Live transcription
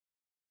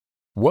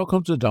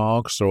Welcome to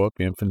Dogsthorpe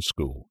Infant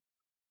School.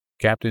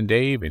 Captain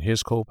Dave and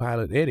his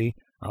co-pilot Eddie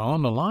are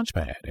on the launch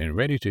pad and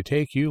ready to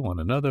take you on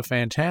another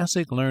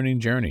fantastic learning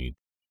journey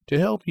to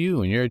help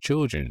you and your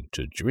children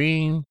to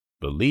dream,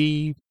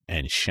 believe,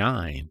 and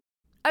shine.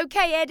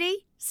 Okay,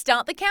 Eddie,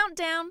 start the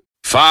countdown.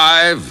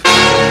 5,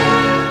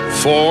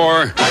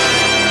 4,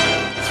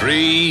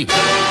 3,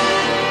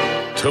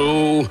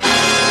 2,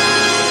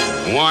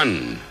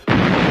 1.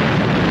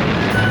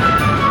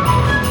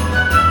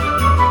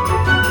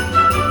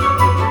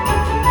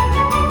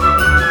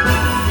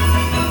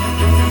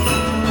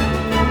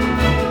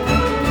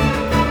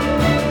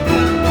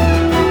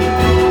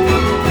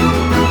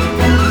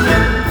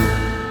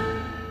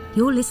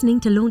 You're listening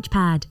to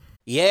Launchpad.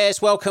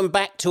 Yes, welcome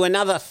back to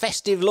another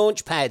festive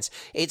Launchpads.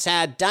 It's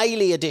our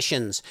daily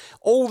editions.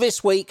 All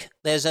this week,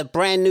 there's a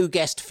brand new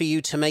guest for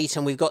you to meet,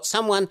 and we've got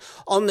someone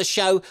on the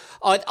show,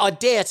 I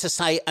dare to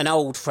say an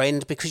old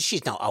friend, because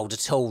she's not old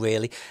at all,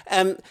 really.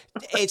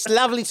 It's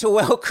lovely to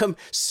welcome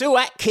Sue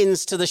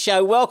Atkins to the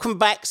show. Welcome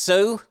back,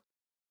 Sue.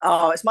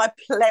 Oh, it's my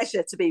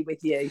pleasure to be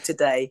with you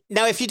today.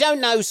 Now, if you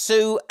don't know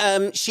Sue,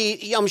 I'm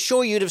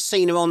sure you'd have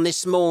seen her on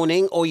This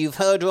Morning, or you've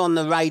heard her on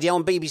the radio,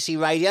 on BBC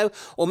Radio,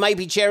 or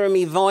maybe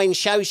Jeremy Vine's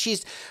show.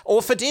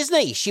 Or for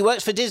Disney. She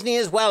works for Disney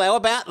as well. How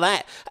about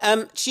that?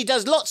 She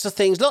does lots of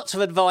things, lots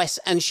of advice,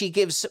 and she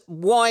gives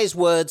wise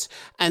words.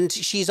 And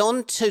she's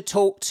on to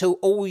talk to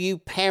all you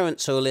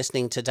parents who are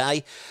listening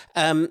today.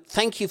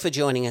 Thank you for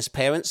joining us,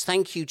 parents.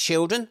 Thank you,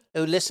 children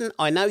who listen.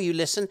 I know you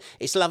listen.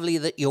 It's lovely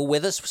that you're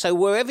with us. So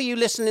wherever you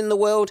listen in the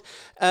world,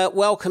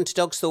 welcome to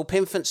Dogsthorpe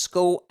Infant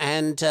School,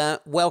 and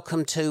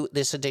welcome to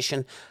this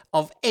edition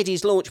of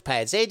Eddie's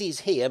Launchpads.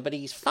 Eddie's here, but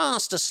he's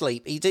fast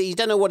asleep. He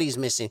don't know what he's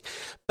missing.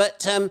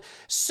 But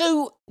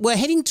Sue, we're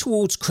heading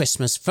towards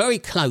Christmas, very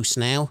close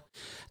now,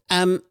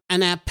 and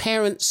our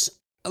parents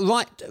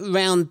right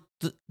around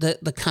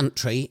the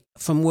country,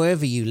 from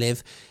wherever you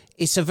live,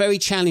 it's a very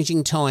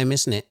challenging time,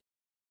 isn't it?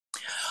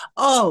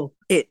 Oh,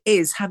 it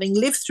is. Having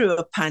lived through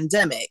a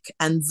pandemic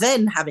and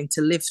then having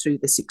to live through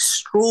this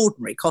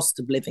extraordinary cost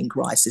of living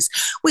crisis,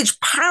 which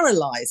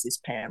paralyzes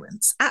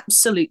parents,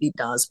 absolutely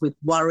does, with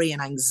worry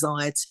and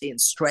anxiety and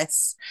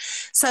stress.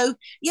 So,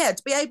 yeah,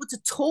 to be able to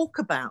talk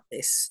about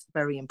this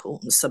very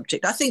important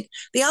subject. I think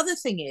the other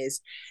thing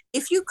is,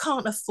 if you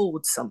can't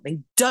afford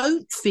something,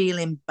 don't feel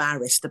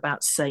embarrassed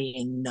about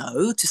saying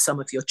no to some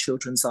of your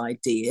children's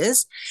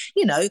ideas,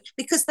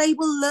 because they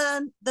will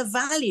learn the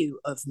value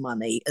of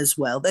money as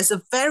well. There's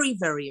a very,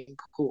 very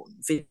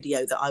important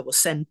video that I will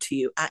send to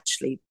you,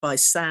 actually, by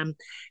Sam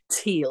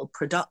Teal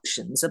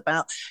Productions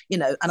about,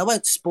 and I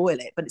won't spoil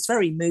it, but it's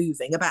very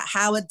moving, about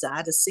how a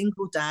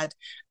single dad,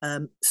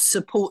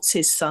 supports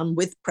his son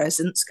with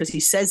presents, because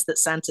he says that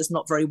Santa's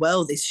not very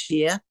well this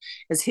year,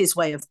 as his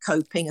way of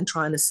coping and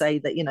trying to say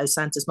that,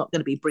 Santa's not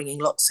going to be bringing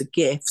lots of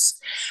gifts.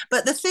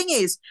 But the thing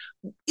is,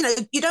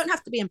 you don't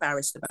have to be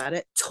embarrassed about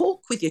it.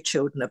 Talk with your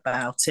children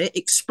about it.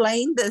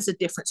 Explain there's a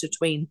difference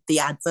between the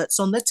adverts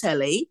on the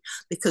telly,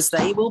 because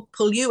they will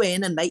pull you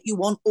in and make you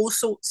want all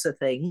sorts of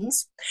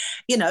things,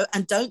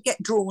 and don't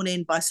get drawn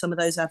in by some of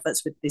those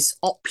adverts with this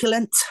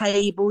opulent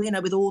table,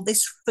 with all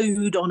this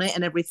food on it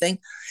and everything.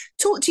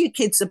 Talk to your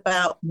kids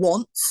about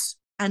wants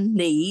and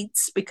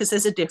needs, because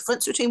there's a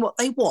difference between what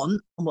they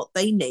want and what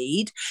they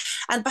need.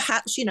 And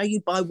perhaps,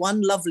 you buy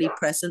one lovely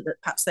present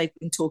that perhaps they've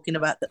been talking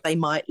about that they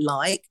might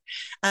like.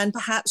 And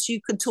perhaps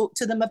you could talk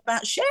to them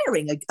about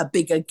sharing a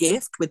bigger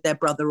gift with their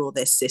brother or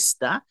their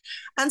sister.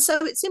 And so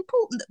it's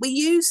important that we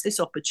use this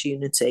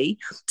opportunity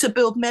to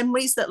build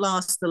memories that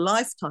last a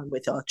lifetime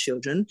with our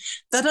children,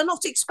 that are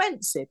not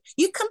expensive.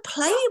 You can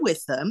play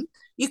with them.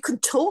 You can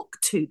talk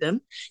to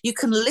them, you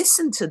can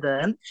listen to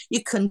them,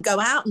 you can go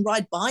out and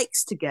ride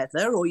bikes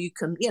together, or you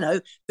can,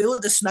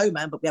 build a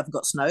snowman, but we haven't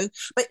got snow.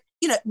 But,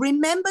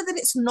 remember that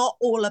it's not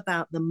all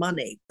about the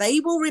money.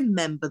 They will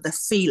remember the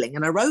feeling.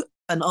 And I wrote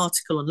an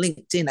article on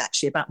LinkedIn,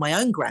 actually, about my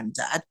own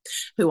granddad,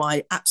 who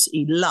I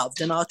absolutely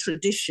loved, and our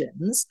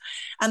traditions.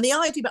 And the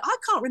idea, but I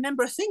can't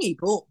remember a thing he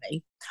bought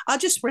me. I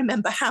just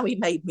remember how he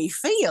made me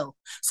feel.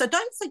 So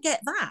don't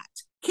forget that.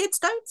 Kids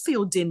don't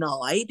feel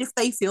denied if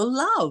they feel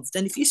loved,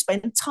 and if you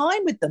spend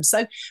time with them.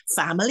 So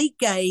family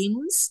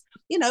games,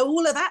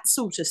 all of that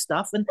sort of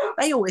stuff. And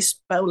they always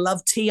spell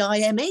love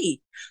TIME.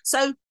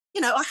 So,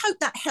 I hope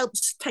that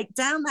helps take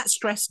down that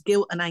stress,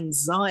 guilt and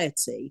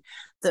anxiety,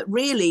 that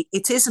really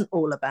it isn't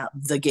all about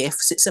the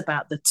gifts. It's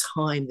about the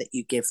time that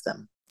you give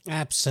them.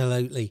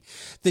 Absolutely.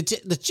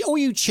 All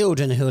you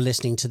children who are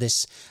listening to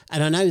this,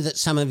 and I know that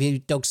some of you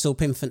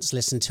Dogsthorpe infants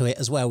listen to it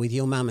as well with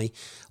your mummy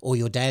or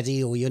your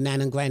daddy or your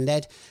nan and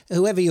granddad,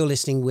 whoever you're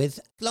listening with.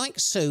 Like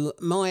Sue,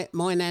 my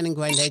nan and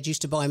granddad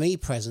used to buy me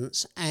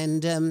presents,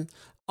 and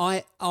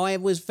I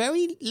was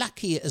very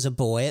lucky as a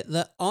boy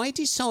that I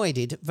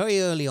decided very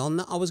early on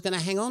that I was going to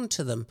hang on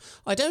to them.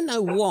 I don't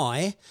know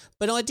why,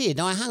 but I did.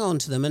 I hung on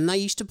to them, and they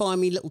used to buy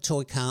me little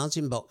toy cars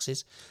in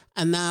boxes,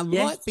 and they're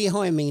right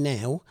behind me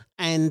now,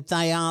 and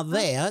they are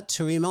there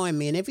to remind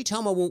me, and every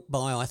time I walk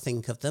by, I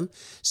think of them.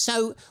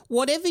 So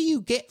whatever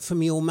you get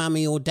from your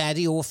mummy or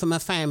daddy or from a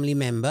family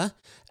member,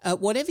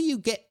 whatever you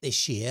get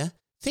this year,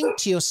 think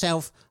to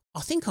yourself, I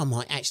think I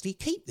might actually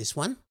keep this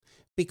one,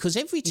 because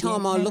every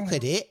time I look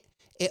at it,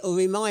 it'll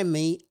remind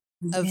me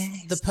of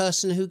the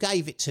person who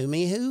gave it to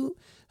me, who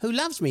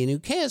loves me and who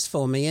cares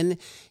for me. And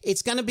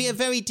it's going to be a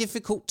very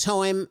difficult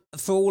time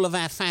for all of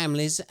our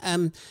families.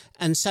 And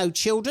so,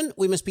 children,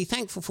 we must be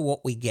thankful for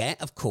what we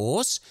get, of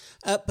course.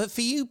 But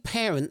for you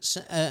parents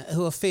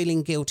who are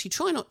feeling guilty,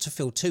 try not to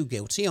feel too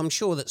guilty. I'm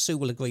sure that Sue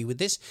will agree with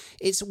this.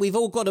 We've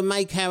all got to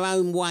make our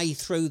own way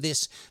through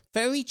this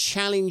very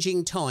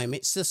challenging time.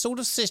 It's the sort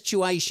of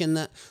situation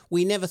that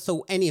we never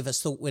thought any of us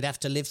thought we'd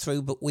have to live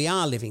through, but we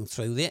are living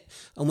through it,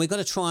 and we've got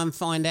to try and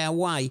find our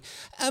way.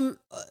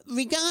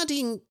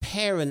 Regarding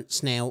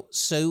parents now,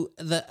 Sue,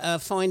 that are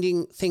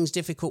finding things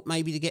difficult,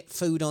 maybe to get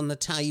food on the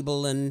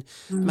table and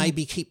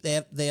maybe keep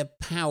their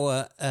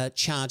power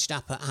charged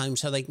up at home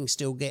so they can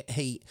still get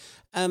heat.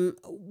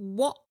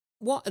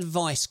 What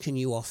advice can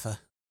you offer?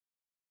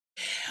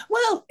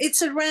 Well,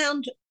 it's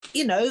around,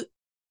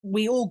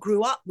 we all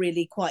grew up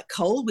really quite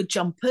cold with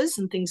jumpers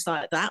and things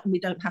like that, and we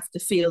don't have to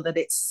feel that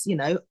it's,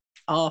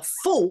 our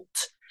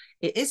fault.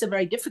 It is a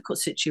very difficult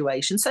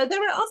situation. So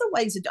there are other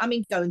ways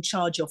go and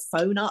charge your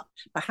phone up,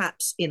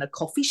 perhaps in a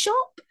coffee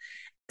shop,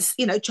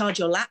 charge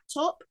your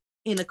laptop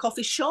in a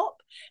coffee shop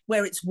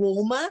where it's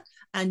warmer,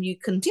 and you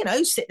can,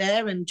 sit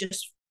there and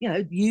just,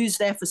 use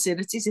their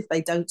facilities if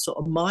they don't sort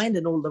of mind,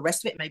 and all the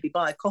rest of it, maybe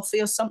buy a coffee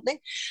or something.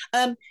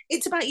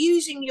 It's about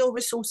using your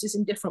resources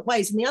in different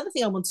ways. And the other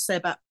thing I want to say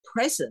about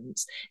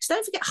presents is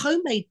don't forget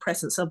homemade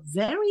presents are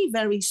very,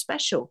 very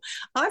special.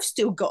 I've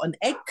still got an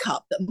egg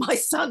cup that my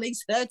son,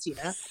 he's 30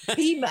 now,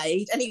 he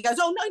made, and he goes,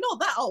 oh no, not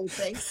that old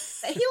thing.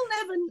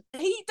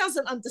 He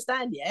doesn't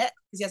understand yet,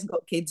 because he hasn't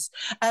got kids,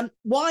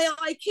 why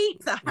I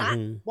keep that,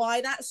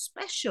 why that's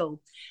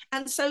special.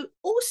 And so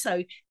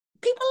also,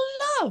 people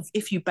love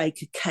if you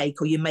bake a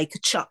cake, or you make a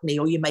chutney,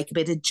 or you make a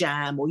bit of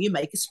jam, or you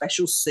make a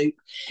special soup.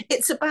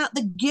 It's about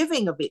the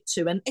giving of it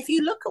too. And if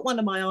you look at one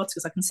of my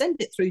articles, I can send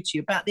it through to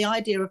you, about the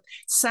idea of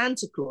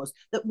Santa Claus,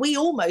 that we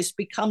almost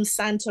become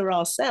Santa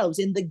ourselves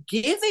in the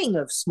giving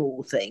of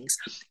small things,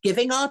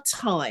 giving our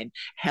time,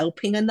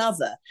 helping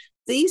another.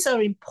 These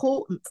are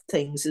important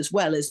things, as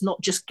well as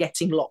not just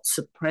getting lots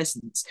of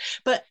presents.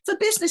 But for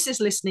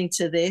businesses listening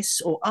to this,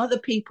 or other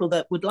people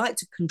that would like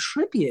to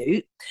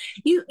contribute,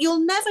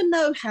 you'll never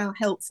know how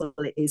helpful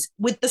it is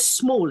with the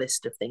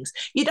smallest of things.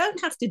 You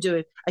don't have to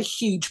do a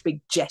huge,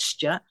 big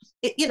gesture.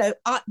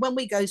 When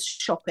we go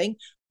shopping,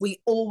 we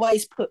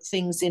always put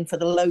things in for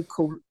the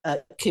local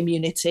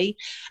community.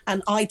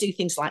 And I do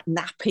things like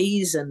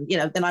nappies, and,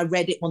 then I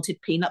read it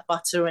wanted peanut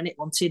butter, and it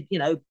wanted,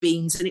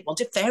 beans, and it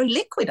wanted fairy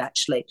liquid,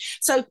 actually.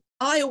 So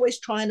I always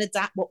try and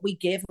adapt what we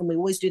give, and we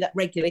always do that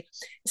regularly.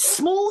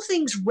 Small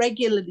things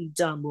regularly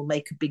done will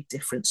make a big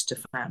difference to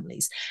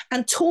families.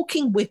 And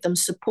talking with them,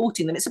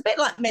 supporting them. It's a bit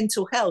like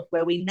mental health,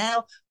 where we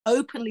now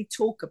openly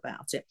talk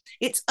about it.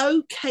 It's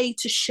okay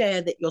to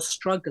share that you're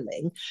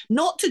struggling,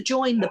 not to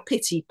join the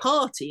pity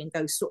party and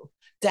go sort of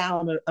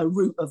down a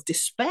route of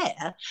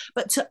despair,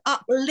 but to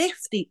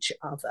uplift each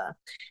other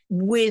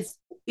with,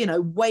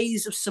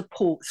 ways of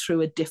support through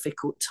a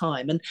difficult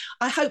time. And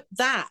I hope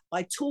that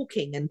by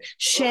talking and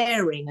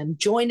sharing and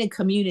joining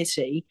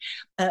community,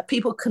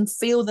 people can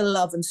feel the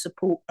love and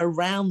support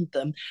around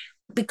them,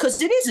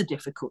 because it is a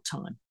difficult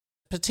time.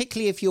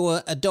 Particularly if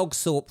you're a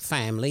Dogsthorpe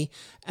family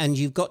and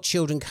you've got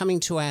children coming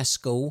to our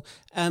school,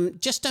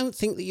 just don't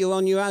think that you're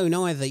on your own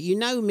either.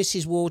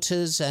 Mrs.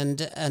 Waters and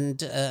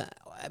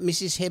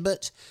Mrs.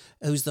 Hibbert,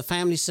 who's the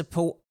family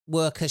support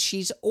worker,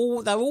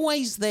 they're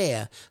always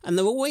there, and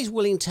they're always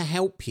willing to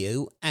help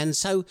you. And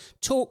so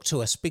talk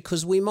to us,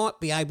 because we might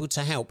be able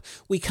to help.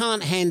 We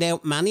can't hand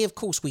out money, of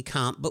course we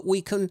can't, but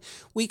we can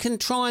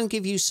try and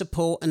give you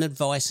support and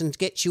advice and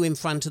get you in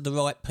front of the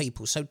right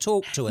people. So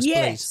talk to us,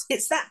 please.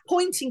 It's that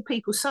pointing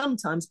people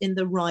sometimes in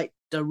the right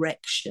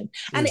direction.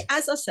 And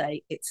as I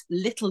say, it's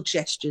little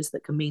gestures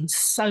that can mean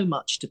so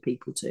much to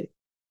people too.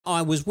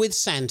 I was with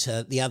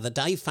Santa the other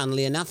day,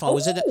 funnily enough. How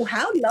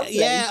lovely.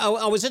 Yeah,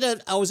 I was at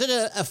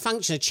a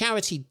function, a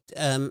charity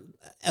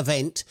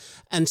event,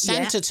 and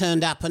Santa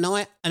turned up, and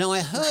I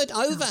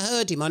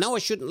overheard him. I know I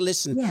shouldn't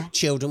listen,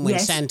 children, when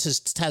Santa's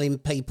telling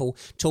people,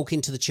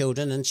 talking to the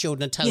children, and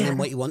children are telling him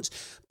what he wants.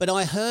 But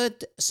I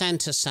heard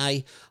Santa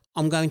say,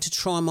 I'm going to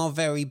try my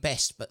very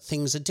best, but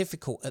things are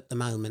difficult at the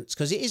moment,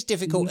 because it is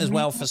difficult as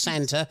well for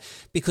Santa,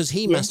 because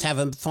he must have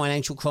a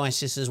financial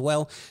crisis as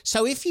well.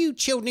 So if you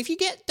children,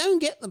 don't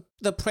get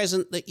the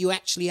present that you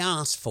actually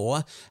asked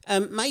for,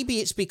 maybe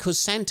it's because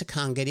Santa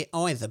can't get it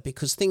either,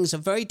 because things are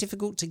very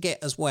difficult to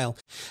get as well.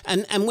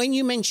 And when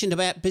you mentioned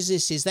about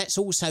businesses, that's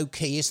also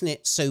key, isn't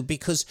it, Sue?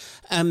 Because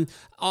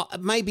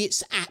maybe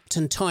it's apt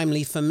and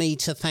timely for me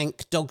to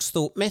thank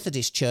Dogsthorpe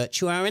Methodist Church,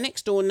 who are our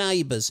next door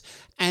neighbours,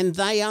 and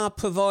they are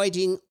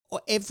providing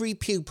every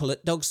pupil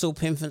at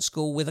Dogsthorpe Infant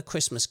School with a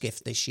Christmas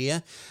gift this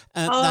year.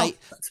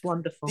 That's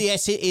wonderful.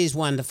 Yes, it is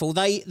wonderful.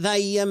 They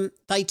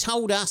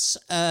told us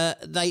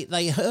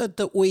they heard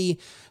that we,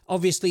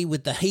 obviously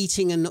with the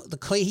heating and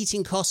the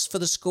heating costs for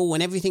the school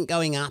and everything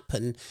going up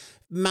and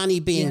money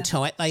being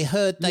tight,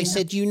 they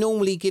said you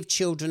normally give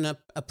children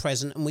a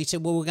present, and we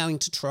said, well, we're going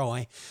to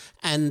try.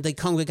 And the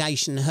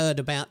congregation heard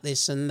about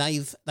this, and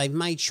they've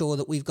made sure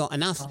that we've got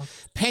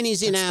enough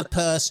pennies in our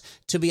purse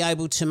to be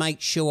able to make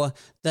sure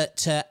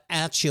that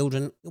our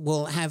children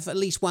will have at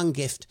least one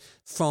gift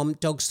from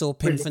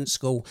Dogsthorpe Infant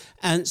School.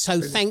 And so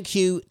thank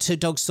you to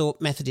Dogsthorpe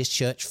Methodist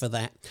Church for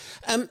that.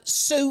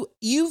 So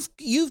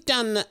you've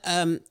done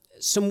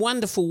some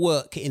wonderful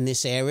work in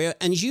this area,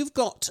 and you've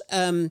got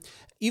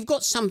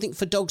something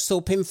for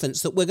Dogsthorpe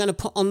Infants that we're going to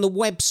put on the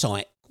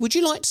website. Would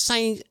you like to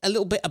say a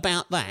little bit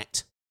about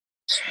that?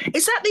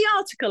 Is that the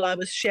article I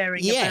was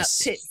sharing about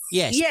tips?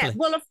 Yes. Yeah. Please.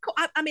 Well, of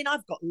course. I mean,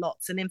 I've got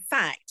lots, and in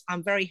fact,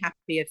 I'm very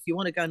happy if you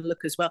want to go and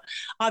look as well.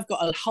 I've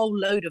got a whole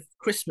load of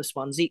Christmas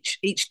ones.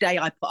 Each day,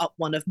 I put up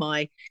one of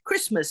my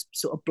Christmas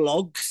sort of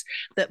blogs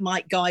that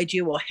might guide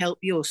you or help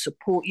you or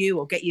support you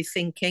or get you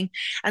thinking.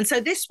 And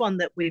so, this one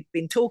that we've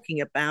been talking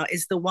about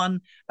is the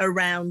one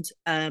around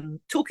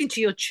talking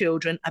to your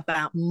children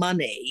about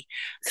money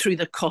through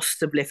the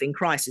cost of living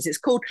crisis. It's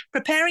called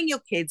Preparing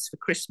Your Kids for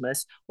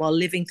Christmas While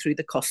Living Through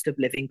the Cost of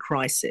Living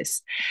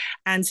Crisis.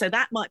 And so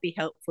that might be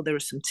helpful. There are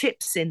some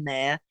tips in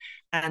there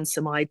and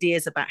some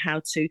ideas about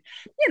how to,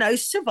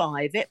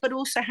 survive it, but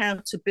also how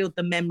to build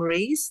the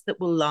memories that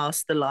will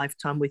last the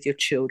lifetime with your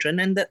children,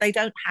 and that they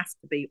don't have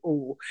to be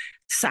all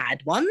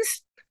sad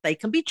ones. They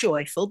can be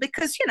joyful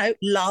because,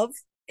 love,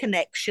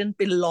 connection,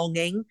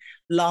 belonging,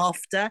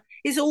 laughter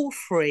is all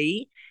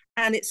free.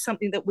 And it's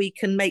something that we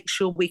can make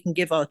sure we can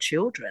give our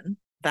children,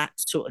 that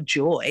sort of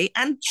joy,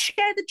 and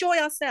share the joy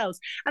ourselves.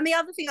 And the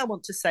other thing I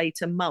want to say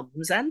to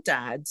mums and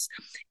dads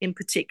in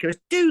particular is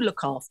do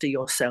look after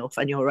yourself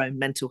and your own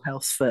mental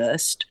health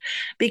first,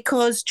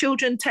 because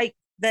children take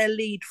their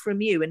lead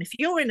from you. And if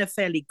you're in a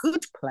fairly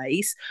good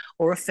place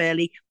or a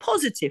fairly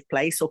positive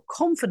place or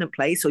confident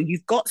place, or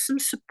you've got some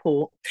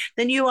support,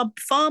 then you are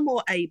far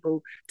more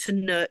able to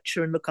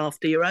nurture and look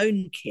after your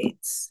own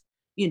kids,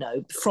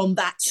 from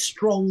that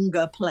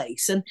stronger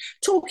place. And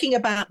talking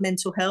about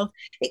mental health,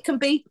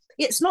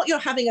 it's not you're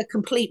having a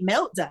complete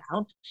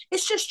meltdown.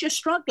 It's just you're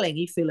struggling.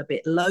 You feel a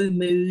bit low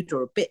mood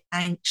or a bit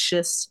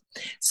anxious.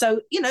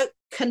 So,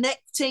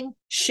 connecting,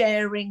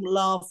 sharing,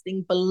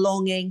 laughing,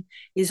 belonging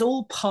is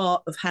all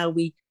part of how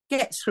we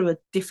get through a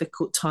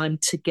difficult time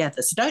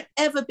together. So don't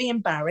ever be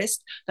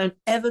embarrassed. Don't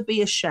ever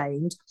be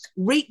ashamed.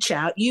 Reach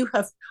out. You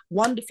have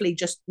wonderfully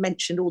just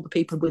mentioned all the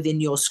people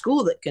within your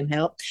school that can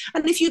help.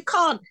 And if you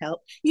can't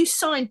help, you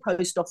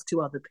signpost off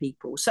to other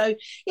people. So,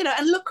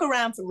 and look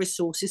around for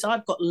resources.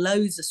 I've got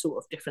loads of sort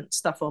of different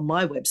stuff on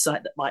my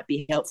website that might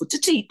be helpful to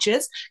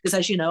teachers, because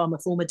as you know, I'm a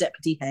former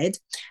deputy head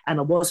and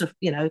I was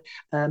a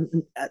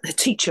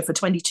teacher for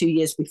 22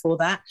 years before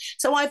that.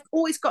 So I've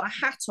always got a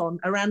hat on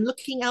around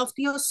looking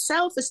after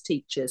yourself as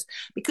teachers,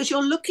 because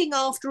you're looking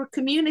after a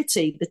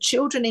community, the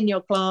children in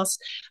your class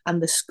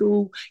and the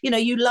school.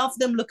 You love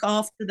them, look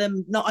after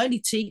them, not only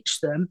teach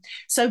them.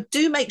 So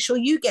do make sure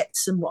you get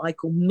some what I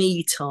call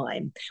me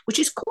time, which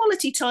is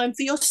quality time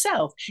for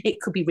yourself.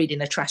 It could be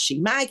reading a trashy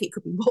mag, it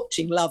could be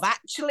watching Love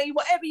Actually,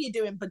 whatever you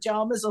do in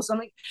pajamas or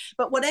something.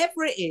 But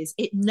whatever it is,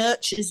 it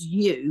nurtures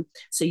you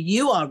so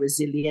you are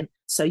resilient,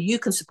 so you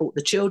can support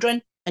the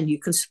children and you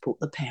can support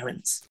the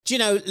parents. Do you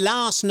know,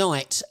 last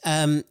night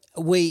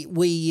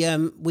we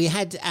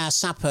had our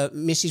supper.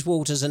 Mrs.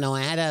 Walters and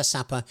I had our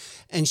supper,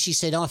 and she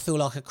said, "I feel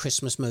like a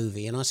Christmas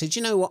movie." And I said,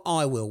 "You know what?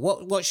 I will.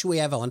 What should we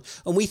have on?"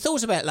 And we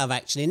thought about Love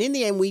Actually, and in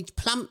the end, we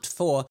plumped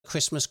for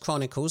Christmas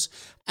Chronicles,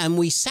 and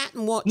we sat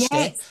and watched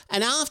it.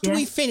 And after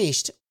we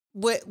finished,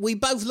 we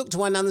both looked at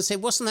one another and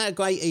said, "Wasn't that a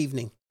great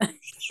evening?"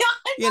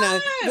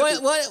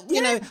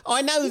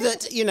 I know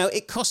that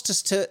it cost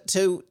us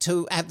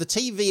to have the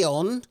TV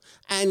on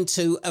and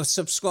to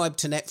subscribe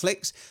to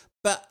Netflix,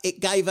 but it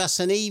gave us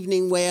an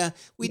evening where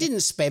we didn't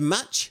spend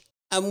much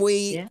and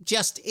we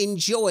just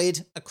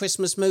enjoyed a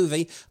Christmas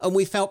movie, and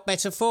we felt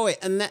better for it,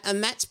 and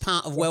that's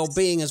part of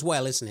well-being as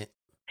well, isn't it?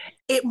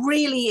 It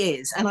really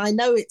is. And I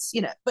know it's,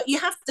 but you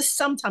have to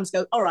sometimes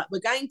go, all right, we're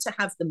going to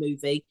have the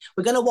movie.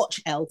 We're going to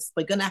watch Elf.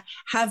 We're going to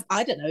have,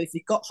 I don't know, if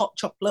you've got hot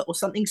chocolate or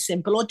something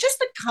simple, or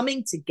just a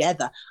coming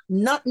together,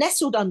 not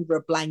nestled under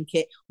a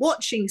blanket,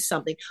 watching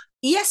something.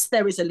 Yes,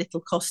 there is a little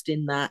cost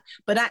in that,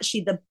 but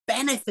actually the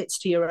benefits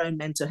to your own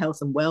mental health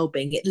and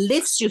well-being, it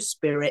lifts your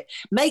spirit,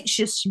 makes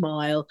you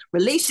smile,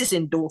 releases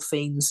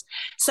endorphins.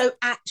 So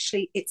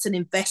actually it's an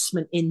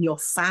investment in your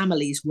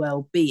family's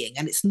well-being,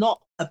 and it's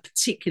not a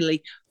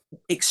particularly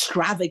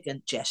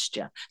extravagant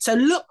gesture. So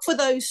look for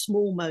those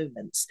small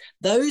moments,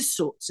 those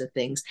sorts of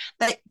things,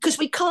 because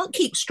we can't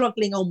keep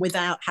struggling on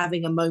without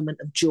having a moment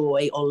of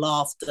joy or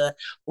laughter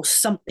or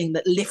something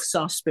that lifts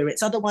our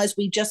spirits. Otherwise,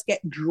 we just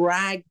get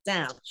dragged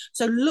down.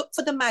 So look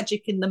for the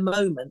magic in the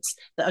moments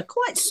that are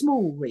quite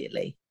small,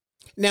 really.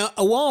 Now,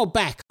 a while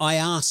back, I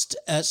asked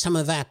some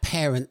of our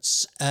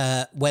parents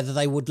whether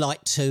they would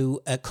like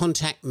to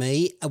contact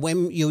me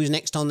when you were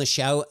next on the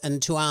show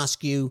and to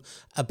ask you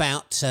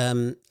about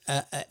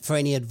for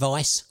any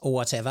advice or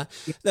whatever.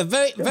 They're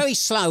very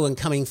slow in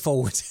coming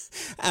forward.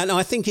 And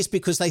I think it's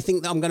because they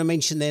think that I'm going to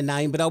mention their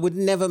name, but I would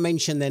never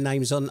mention their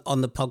names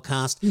on the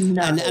podcast.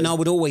 No. And I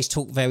would always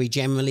talk very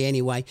generally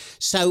anyway.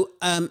 So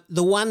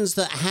the ones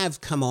that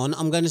have come on,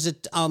 I'm going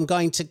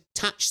to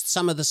touch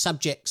some of the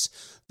subjects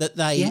that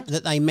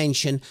they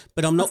mention,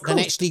 but I'm not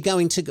actually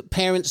going to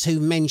parents who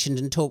mentioned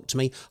and talked to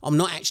me. I'm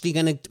not actually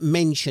going to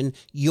mention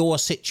your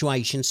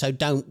situation, so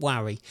don't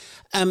worry.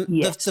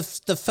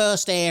 The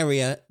first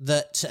area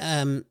that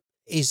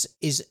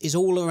is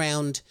all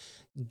around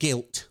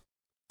guilt,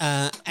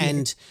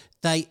 and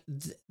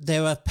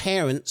there are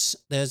parents.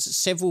 There's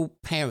several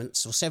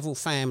parents or several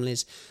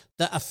families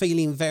that are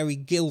feeling very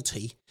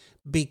guilty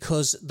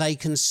because they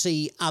can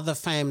see other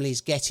families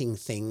getting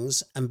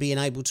things and being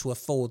able to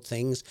afford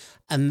things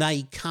and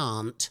they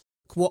can't.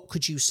 What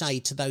could you say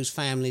to those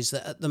families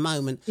that at the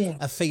moment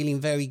are feeling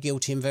very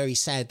guilty and very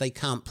sad they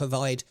can't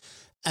provide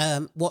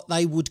what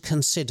they would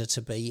consider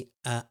to be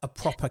a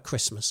proper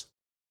Christmas?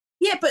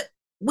 Yeah, but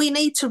we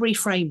need to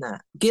reframe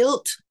that.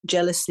 Guilt,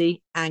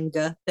 jealousy,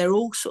 anger, they're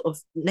all sort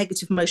of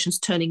negative emotions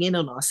turning in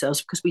on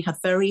ourselves because we have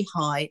very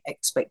high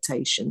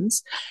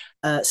expectations.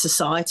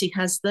 Society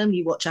has them.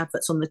 You watch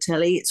adverts on the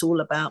telly, it's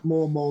all about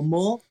more, more,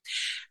 more.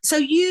 So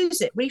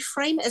use it,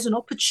 reframe it as an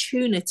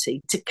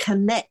opportunity to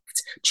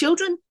connect.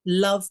 Children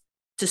love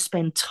to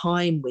spend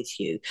time with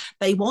you.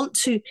 They want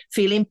to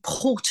feel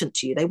important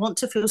to you. They want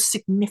to feel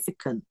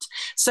significant.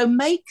 So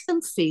make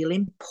them feel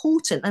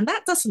important. And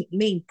that doesn't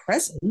mean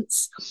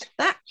presents.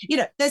 That,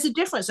 there's a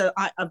difference. So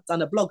I've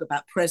done a blog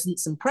about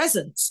presents and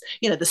presents.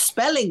 The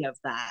spelling of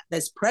that.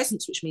 There's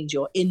presents, which means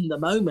you're in the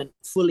moment,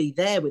 fully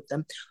there with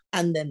them.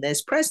 And then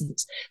there's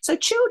presents. So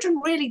children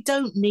really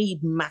don't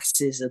need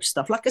masses of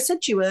stuff. Like I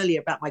said to you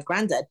earlier about my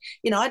granddad,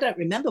 I don't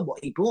remember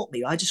what he bought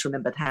me. I just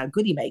remembered how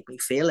good he made me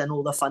feel and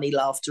all the funny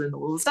laughter and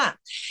all of that.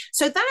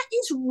 So that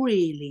is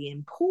really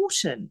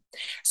important.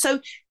 So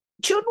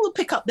children will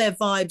pick up their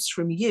vibes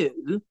from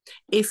you.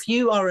 If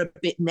you are a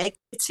bit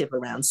negative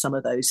around some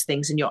of those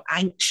things and you're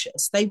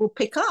anxious, they will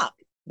pick up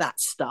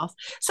that stuff.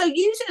 So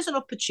use it as an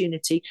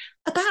opportunity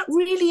about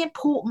really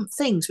important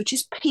things, which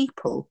is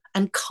people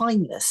and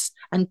kindness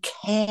and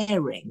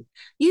caring.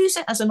 Use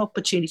it as an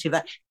opportunity for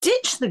that.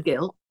 Ditch the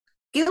guilt.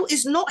 Guilt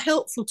is not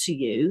helpful to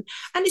you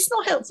and it's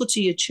not helpful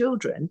to your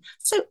children.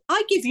 So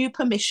I give you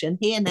permission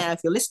here now, if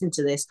you're listening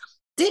to this,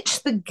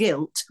 ditch the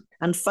guilt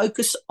and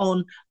focus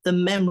on the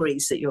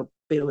memories that you're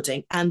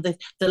building and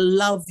the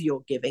love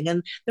you're giving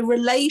and the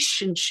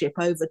relationship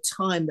over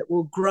time that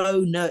will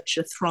grow,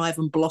 nurture, thrive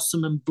and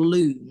blossom and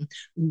bloom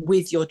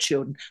with your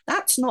children.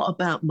 That's not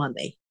about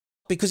money.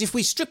 Because if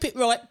we strip it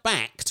right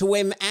back to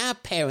when our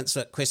parents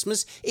were at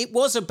Christmas, it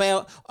was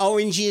about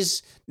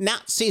oranges,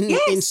 nuts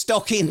in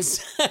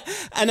stockings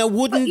and a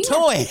wooden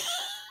toy.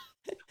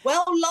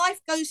 Well, life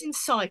goes in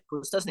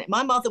cycles, doesn't it?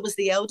 My mother was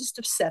the eldest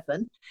of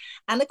 7.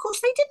 And of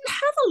course, they didn't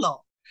have a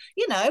lot,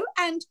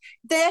 and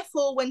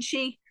therefore when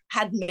she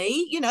had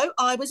me,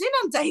 I was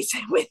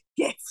inundated with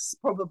gifts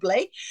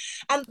probably.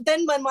 And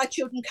then when my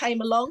children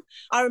came along,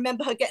 I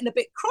remember her getting a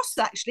bit cross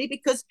actually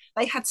because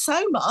they had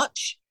so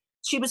much.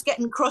 She was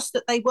getting cross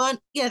that they weren't,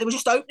 they were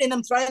just opening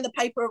them, throwing the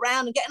paper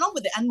around and getting on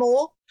with it and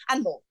more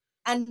and more.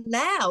 And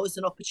now is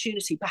an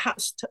opportunity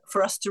perhaps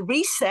for us to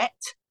reset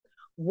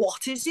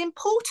what is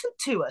important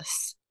to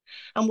us.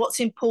 And what's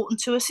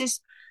important to us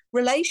is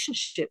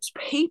relationships,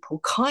 people,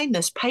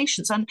 kindness,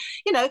 patience. And,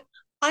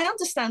 I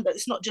understand that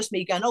it's not just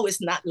me going, oh,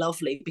 isn't that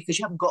lovely because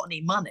you haven't got any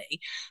money.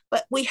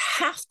 But we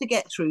have to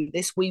get through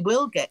this. We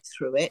will get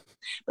through it.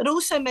 But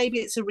also maybe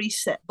it's a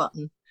reset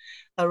button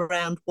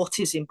around what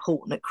is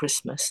important at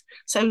Christmas.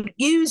 So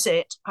use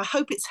it. I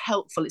hope it's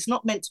helpful. It's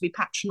not meant to be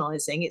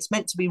patronising. It's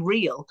meant to be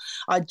real.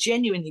 I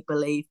genuinely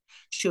believe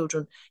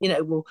children,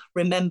 will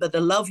remember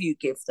the love you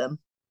give them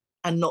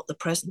and not the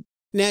present.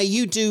 Now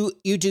you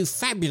do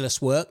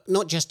fabulous work,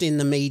 not just in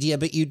the media,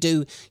 but you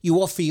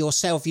offer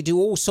yourself. You do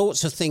all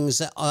sorts of things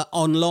that are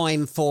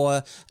online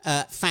for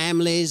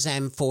families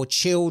and for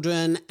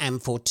children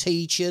and for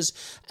teachers,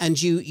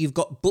 and you've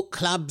got book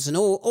clubs and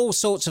all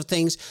sorts of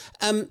things.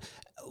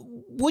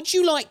 Would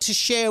you like to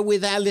share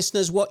with our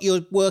listeners what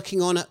you're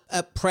working on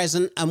at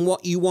present and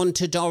what you want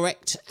to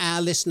direct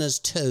our listeners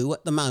to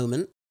at the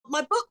moment?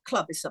 My book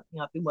club is something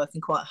I've been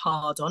working quite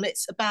hard on.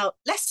 It's about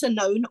lesser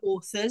known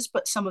authors,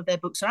 but some of their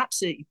books are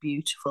absolutely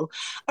beautiful,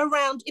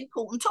 around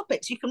important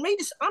topics. You can read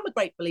this. I'm a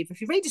great believer.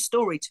 If you read a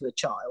story to a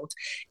child,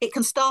 it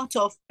can start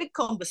off big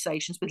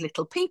conversations with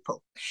little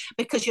people,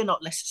 because you're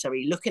not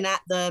necessarily looking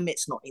at them.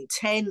 It's not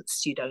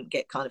intense. You don't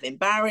get kind of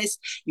embarrassed.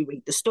 You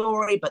read the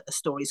story, but the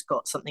story's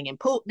got something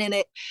important in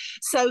it.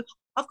 So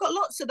I've got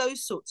lots of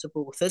those sorts of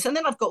authors. And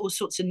then I've got all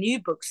sorts of new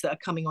books that are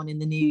coming on in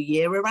the new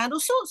year around all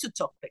sorts of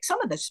topics.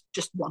 Some of this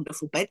just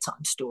wonderful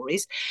bedtime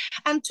stories.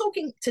 And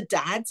talking to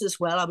dads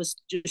as well. I was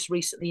just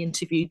recently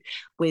interviewed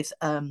with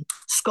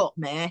Scott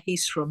Mayer.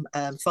 He's from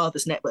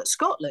Fathers Network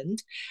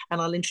Scotland.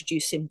 And I'll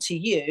introduce him to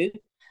you,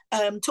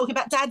 talking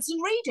about dads and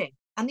reading.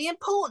 And the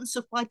importance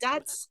of my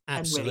dads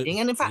and reading.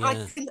 And in fact,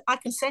 I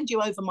can send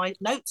you over my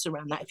notes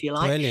around that if you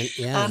like. Brilliant,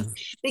 yeah.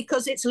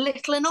 Because it's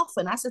little and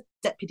often, as a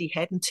deputy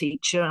head and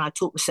teacher, and I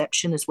taught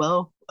reception as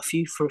well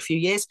for a few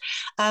years.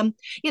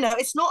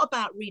 It's not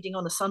about reading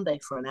on a Sunday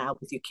for an hour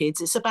with your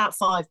kids. It's about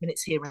 5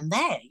 minutes here and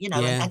there,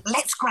 and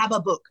let's grab a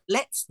book.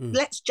 Let's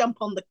jump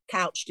on the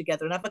couch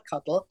together and have a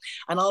cuddle,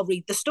 and I'll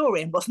read the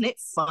story. And wasn't it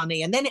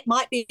funny? And then it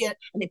might be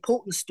an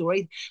important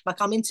story.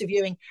 Like I'm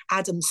interviewing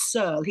Adam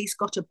Searle. He's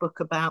got a book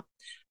about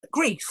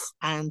grief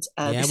and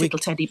this little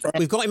teddy bear.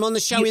 We've got him on the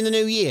show in the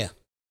new year.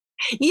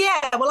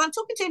 Yeah, well, I'm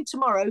talking to him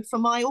tomorrow for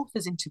my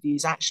authors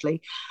interviews,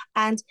 actually.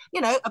 And,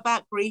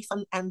 about grief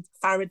and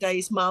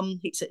Faraday's mum.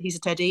 He's a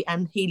teddy,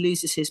 and he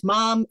loses his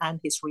mum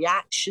and his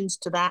reactions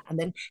to that, and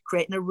then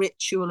creating a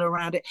ritual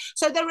around it.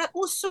 So there are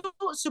all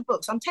sorts of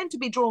books. I tend to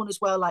be drawn as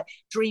well, like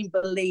Dream,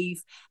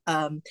 Believe,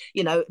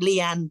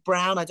 Leanne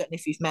Brown. I don't know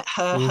if you've met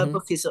her. Mm-hmm. Her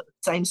book is the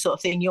same sort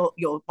of thing, your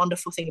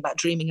wonderful thing about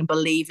dreaming and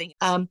believing.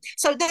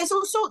 So there's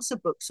all sorts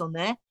of books on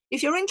there.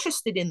 If you're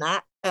interested in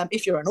that,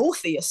 if you're an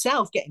author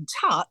yourself, get in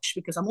touch,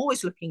 because I'm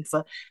always looking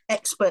for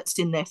experts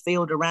in their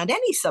field around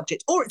any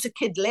subject. Or it's a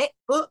kid lit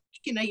book,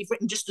 you've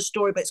written just a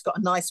story, but it's got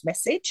a nice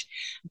message.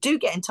 Do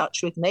get in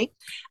touch with me.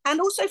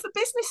 And also for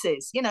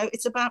businesses,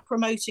 it's about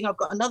promoting. I've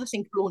got another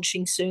thing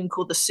launching soon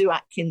called the Sue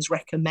Atkins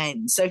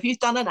Recommends. So if you've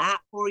done an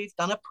app, or you've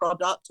done a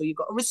product, or you've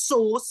got a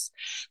resource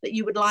that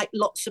you would like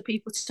lots of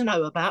people to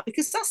know about,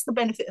 because that's the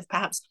benefit of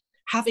perhaps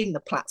having the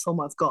platform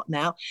I've got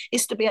now,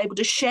 is to be able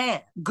to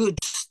share good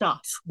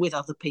stuff with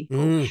other people.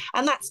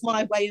 And that's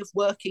my way of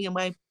working and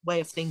my way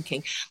of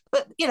thinking.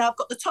 But, I've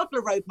got the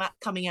toddler roadmap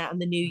coming out in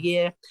the new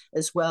year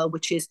as well,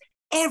 which is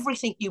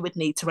everything you would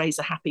need to raise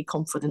a happy,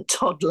 confident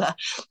toddler.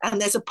 And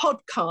there's a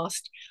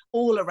podcast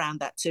all around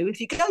that too.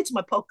 If you go to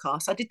my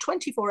podcast, I did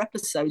 24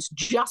 episodes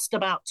just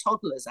about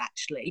toddlers,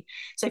 actually.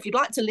 So if you'd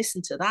like to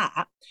listen to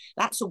that,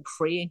 that's all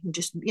free. And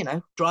just,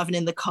 driving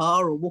in the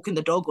car or walking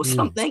the dog or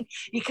something,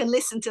 you can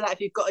listen to that if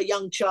you've got a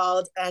young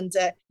child and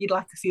you'd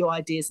like a few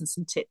ideas and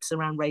some tips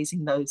around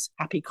raising those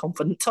happy,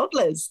 confident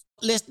toddlers.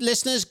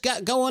 Listeners,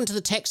 go on to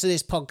the text of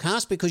this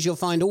podcast, because you'll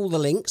find all the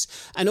links,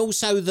 and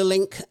also the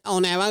link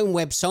on our own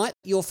website.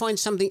 You'll find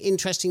something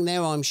interesting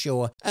there, I'm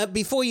sure.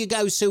 Before you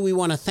go, Sue, we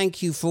want to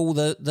thank you for all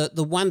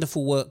the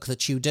wonderful work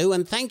that you do,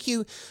 and thank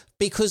you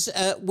because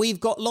we've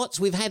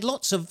had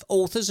lots of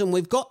authors, and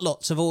we've got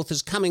lots of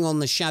authors coming on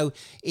the show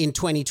in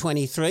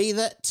 2023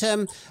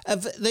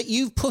 that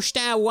you've pushed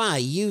our way.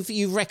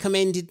 You've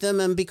recommended them,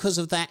 and because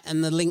of that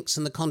and the links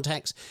and the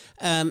contacts,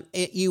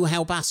 you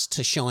help us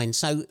to shine.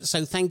 So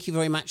thank you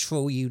very much for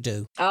all you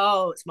do.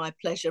 Oh, it's my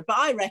pleasure. But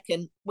I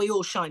reckon we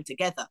all shine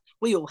together.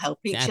 We all help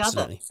each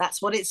other.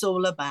 That's what it's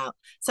all about.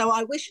 So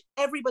I wish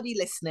everybody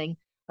listening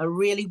a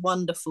really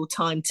wonderful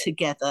time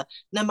together,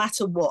 no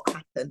matter what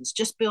happens.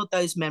 Just build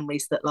those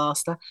memories that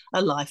last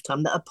a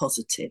lifetime, that are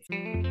positive.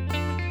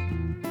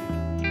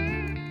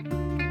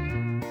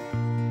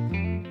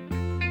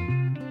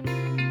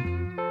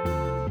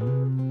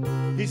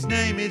 His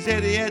name is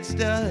Eddie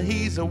Edster,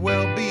 he's a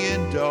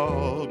well-being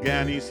dog,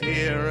 and he's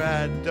here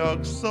at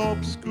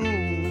Dogsthorpe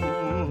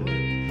School.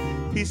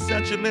 He's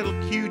such a little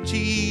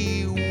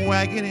cutie,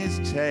 wagging his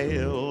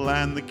tail,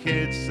 and the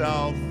kids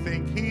all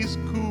think he's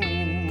cool.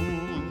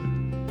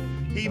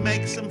 He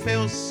makes them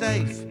feel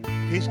safe,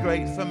 he's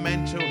great for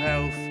mental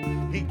health.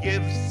 He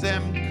gives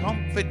them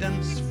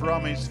confidence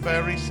from his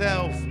very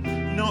self.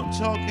 Not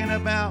talking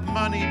about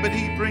money, but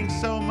he brings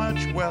so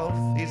much wealth.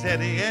 He's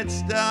Eddie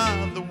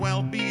Edster, the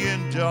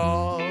well-being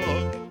dog.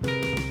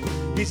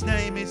 His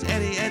name is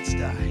Eddie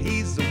Edster,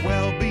 he's the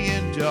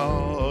well-being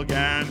dog,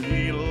 and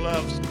he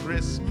loves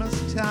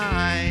Christmas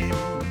time.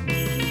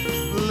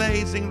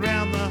 Lazing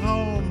round the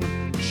home,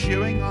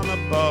 chewing on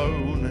a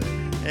bone,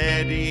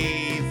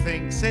 Eddie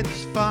thinks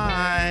it's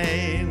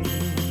fine.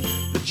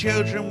 The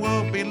children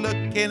will be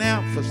looking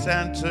out for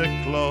Santa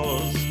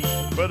Claus,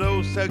 but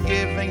also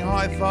giving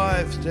high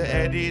fives to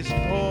Eddie's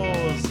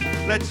paws.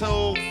 Let's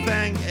all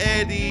thank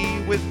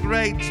Eddie with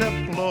great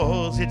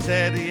applause. It's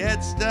Eddie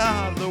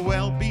Edster, the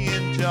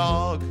well-being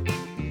dog.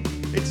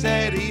 It's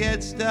Eddie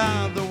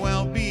Edster, the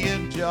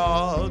well-being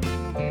dog.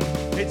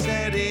 It's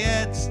Eddie